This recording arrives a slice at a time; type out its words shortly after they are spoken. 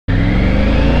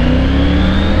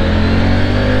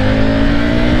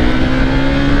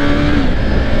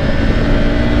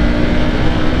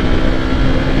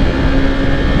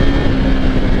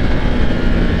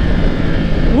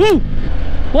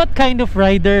What kind of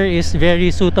rider is very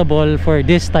suitable for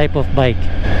this type of bike?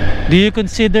 Do you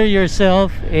consider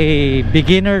yourself a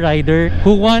beginner rider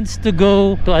who wants to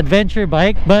go to adventure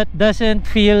bike but doesn't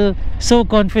feel so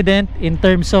confident in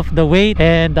terms of the weight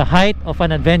and the height of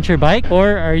an adventure bike?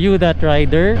 Or are you that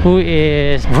rider who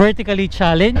is vertically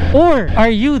challenged? Or are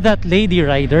you that lady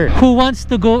rider who wants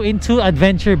to go into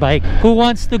adventure bike, who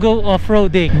wants to go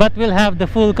off-roading but will have the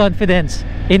full confidence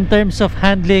in terms of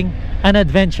handling an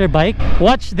adventure bike?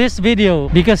 Watch this video,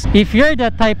 because if you're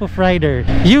that type of rider,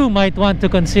 you might want to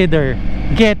consider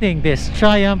getting this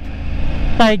Triumph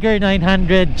Tiger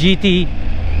 900 GT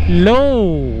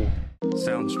Low.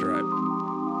 Soundstripe.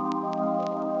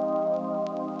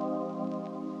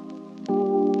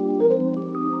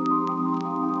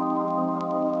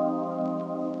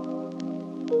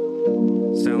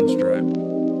 Soundstripe.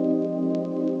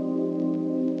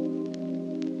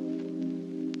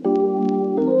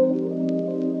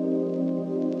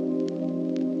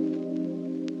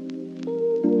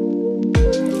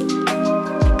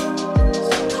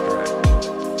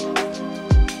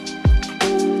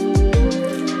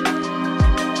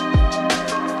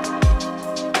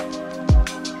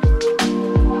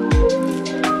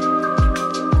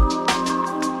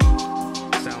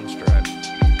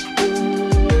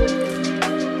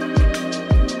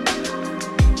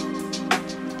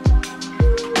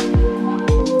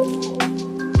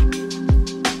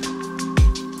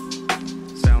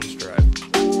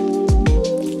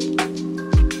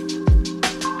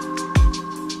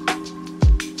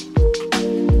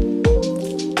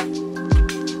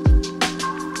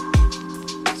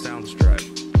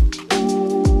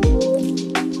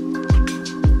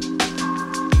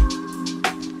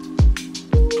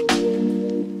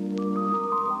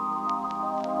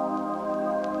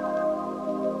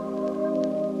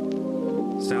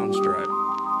 Soundstripe. Soundstripe.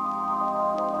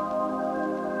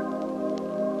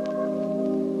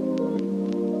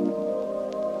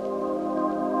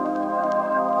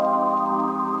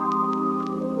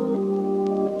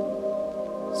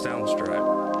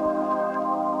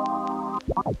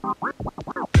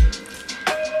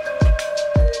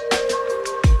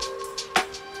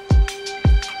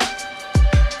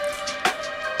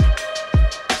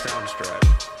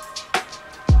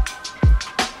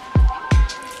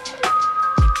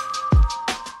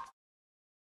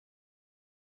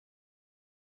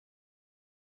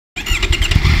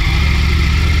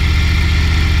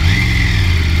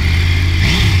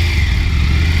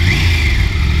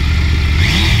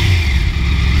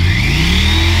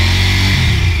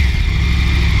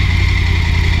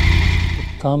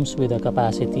 Comes with a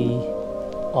capacity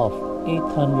of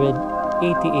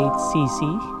 888cc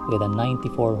with a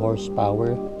 94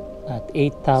 horsepower at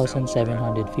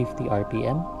 8,750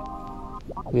 RPM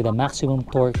with a maximum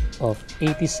torque of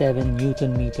 87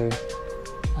 Newton meter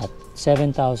at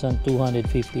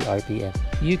 7,250 RPM.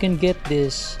 You can get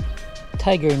this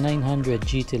Tiger 900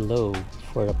 GT Low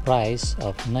for a price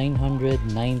of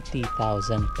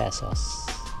 990,000 pesos.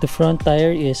 The front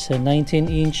tire is a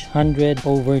 19-inch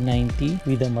 100/90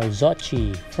 with a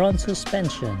Marzocchi front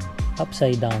suspension,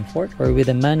 upside down fork, or with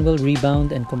a manual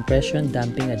rebound and compression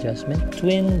damping adjustment,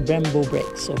 twin Brembo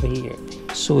brakes over here.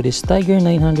 So this Tiger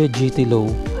 900 GT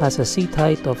Low has a seat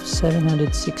height of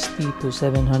 760 to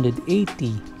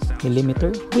 780 millimeter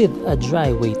with a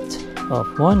dry weight of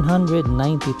 193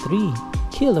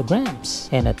 kilograms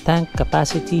and a tank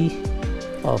capacity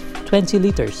of 20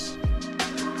 liters.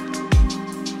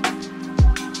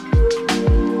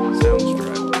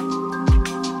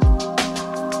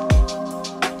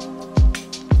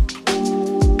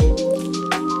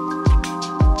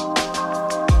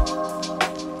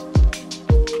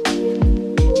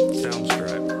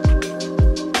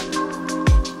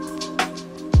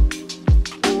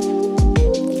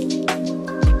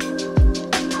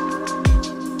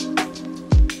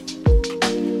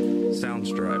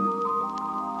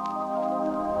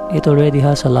 It already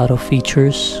has a lot of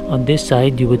features. On this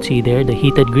side, you would see there the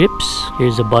heated grips.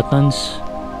 Here's the buttons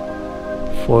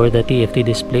for the TFT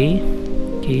display.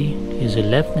 Okay, here's the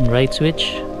left and right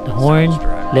switch. The horn,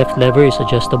 left lever is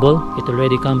adjustable. It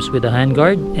already comes with a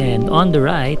handguard. And on the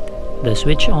right, the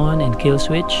switch on and kill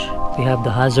switch. We have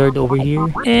the hazard over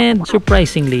here. And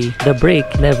surprisingly, the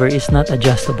brake lever is not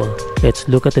adjustable. Let's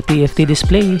look at the TFT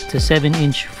display. It's a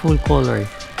 7-inch full color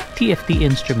TFT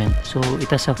instrument, so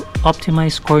it has a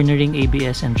optimized cornering,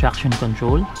 ABS and traction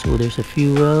control. So there's a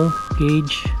fuel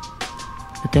gauge,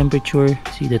 the temperature,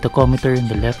 see the tachometer in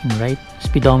the left and right,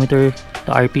 speedometer,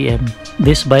 the RPM.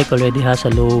 This bike already has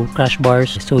a low crash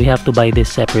bars, so we have to buy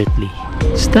this separately.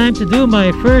 It's time to do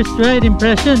my first ride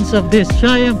impressions of this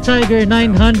Triumph Tiger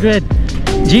 900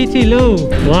 GT low.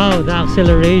 Wow, the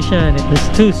acceleration, it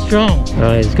was too strong.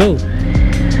 Alright, let's go.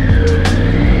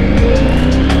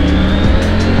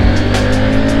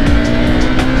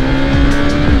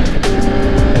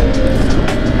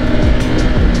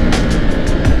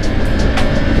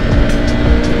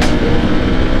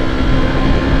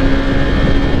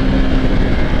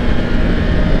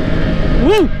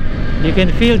 Woo! You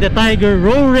can feel the Tiger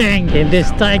roaring in this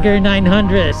Tiger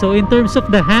 900. So in terms of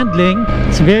the handling,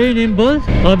 it's very nimble.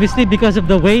 Obviously because of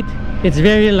the weight, it's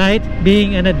very light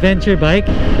being an adventure bike.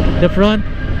 The front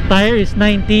tire is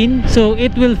 19, so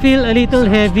it will feel a little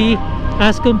heavy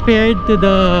as compared to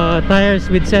the tires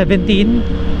with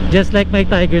 17, just like my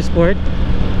Tiger Sport.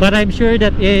 But I'm sure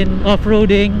that in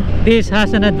off-roading, this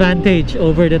has an advantage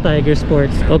over the Tiger Sport.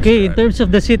 Okay, in terms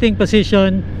of the sitting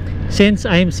position, since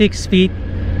I'm 6 feet,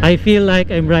 I feel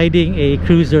like I'm riding a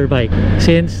cruiser bike.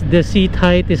 Since the seat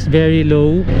height is very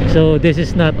low, so this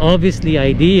is not obviously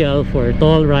ideal for a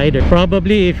tall rider.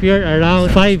 Probably if you're around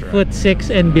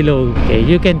 5'6" and below, okay,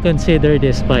 you can consider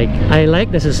this bike. I like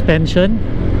the suspension.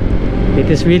 It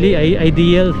is really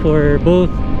ideal for both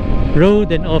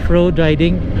road and off-road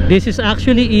riding. This is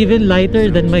actually even lighter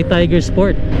than my Tiger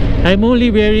Sport. I'm only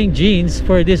wearing jeans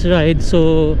for this ride,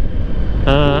 so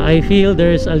I feel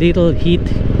there's a little heat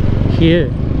here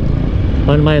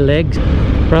on my legs.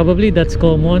 Probably that's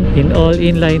common in all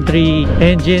inline 3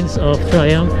 engines of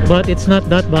Triumph, but it's not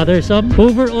that bothersome.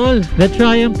 Overall, the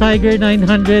Triumph Tiger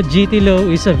 900 GT Low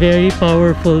is a very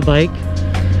powerful bike.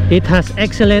 It has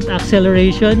excellent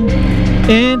acceleration,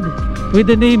 and with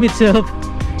the name itself,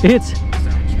 it's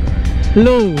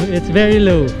low. It's very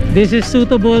low. This is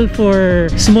suitable for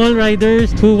small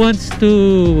riders who wants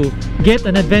to get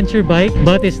an adventure bike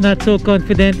but is not so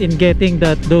confident in getting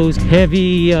those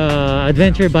heavy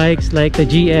adventure bikes like the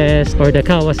GS or the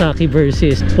Kawasaki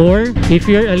Versys. Or if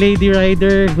you're a lady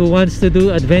rider who wants to do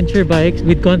adventure bikes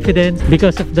with confidence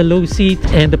because of the low seat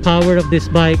and the power of this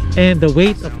bike and the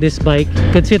weight of this bike,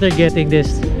 consider getting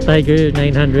this Tiger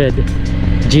 900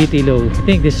 GT Low. I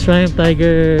think this Triumph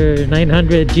Tiger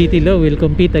 900 GT Low will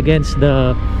compete against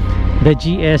the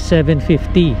GS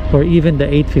 750 or even the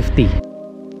 850.